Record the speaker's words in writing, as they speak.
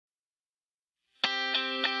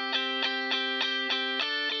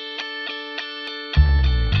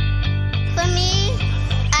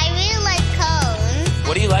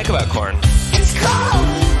about corn. It's cold.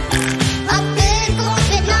 A big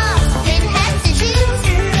blanket now. It has to choose.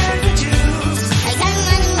 I can't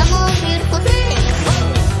imagine a more beautiful thing.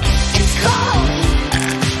 It's cold.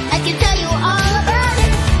 I can tell you all about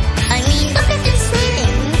it. I mean, look at this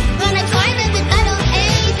thing. When I try to get out of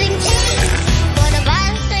anything change. But the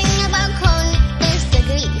bad thing about corn is the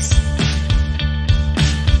grease.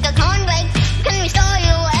 The corn breaks can restore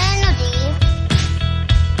your energy.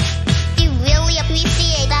 You really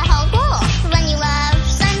appreciate that whole goal when you love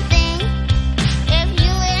something. If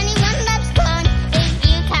you anyone loves corn, if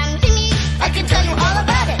you come to me, I can tell you all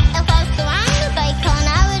about it. If I was surrounded by corn,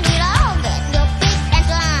 I would eat all of it. Go big and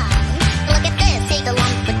strong. Look at this, take a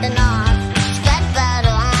lump with the knob. Spread that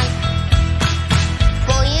on.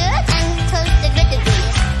 Boil it and toast the good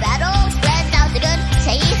disease. That'll spread out the good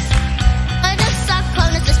taste. I just suck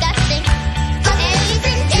corn is disgusting. But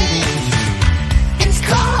anything is. It's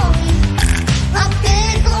cold. A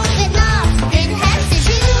big blanket now. It has to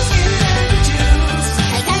choose.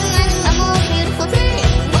 I can't imagine a more beautiful thing.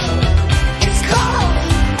 It's cold.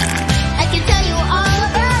 I can tell you all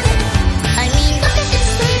about it. I mean, look at this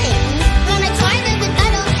thing. When I try to get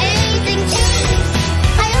out of anything change.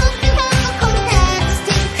 I hope you have a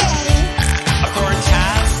fantastic day. A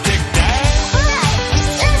corn-tastic day. Alright,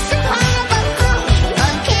 it's just a carnival corn,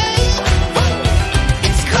 okay?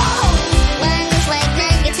 It's cold when it's like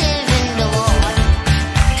negative in the world.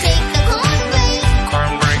 Take the corn break.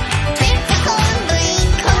 Corn break. Take the corn break.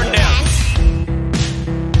 Corn dance.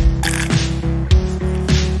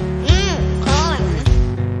 Corn.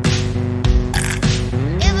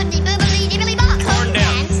 Bibbidi bibbidi dibbidi bop. Corn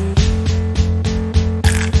dance.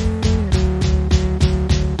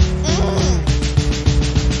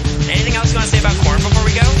 Anything else you want to say about corn before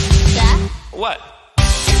we go? Yeah. What?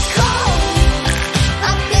 It's cold.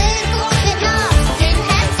 A big blanket now. It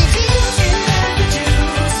has to choose.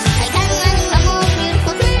 I can't imagine a more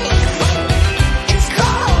beautiful thing. It's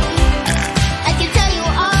cold. I can tell you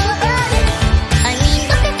all about it. I mean,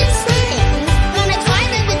 look at this thing. When I try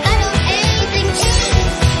to get out of anything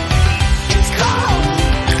change. It's cold.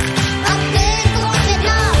 A big blanket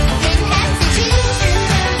now. It has to choose.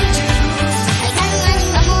 I can't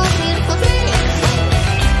imagine a more beautiful thing.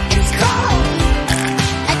 It's cold.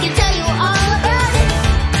 I can tell you all about it.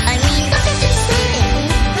 I mean, look at this thing.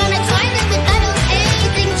 When I try to get out of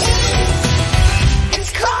anything change.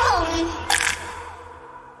 It's cold.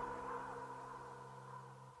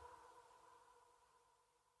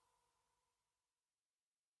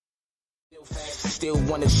 Still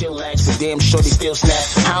wanna chillax, but damn shorty still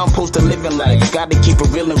snap. How I'm supposed to live in life? Gotta keep it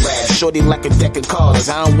real and rap. Shorty like a deck of cards,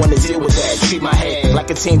 I don't wanna deal with that. Treat my head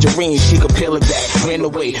like a tangerine, she could peel it back. Ran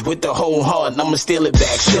away with the whole heart, I'ma steal it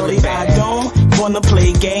back. Shorty, I don't wanna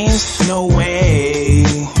play games, no way.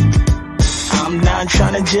 I'm not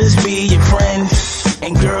tryna just be your friend.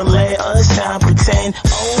 And girl, let us not pretend.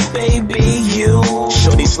 Oh baby, you.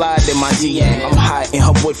 Shorty slide in my DM. I'm hot and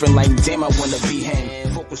her boyfriend like, damn, I wanna be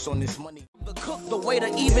him. Focus on this money. The cook, the waiter,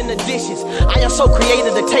 even the dishes. I am so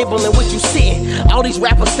creative, the table in which you sitting. All these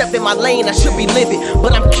rappers step in my lane, I should be living.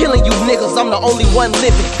 But I'm killing you niggas, I'm the only one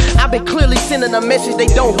living. I've been clearly sending a message, they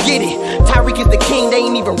don't get it. Tyreek is the king, they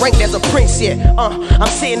ain't even ranked as a prince yet. I'm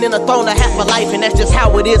sitting in a throne of half a life, and that's just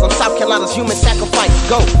how it is. I'm South Carolina's human sacrifice.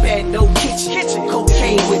 Go. Bed, no kitchen,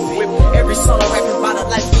 cocaine with it. Every song rapping about a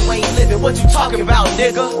life you ain't living. What you talking about,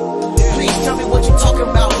 nigga? Please tell me what you talking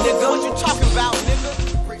about, nigga. What you talking about?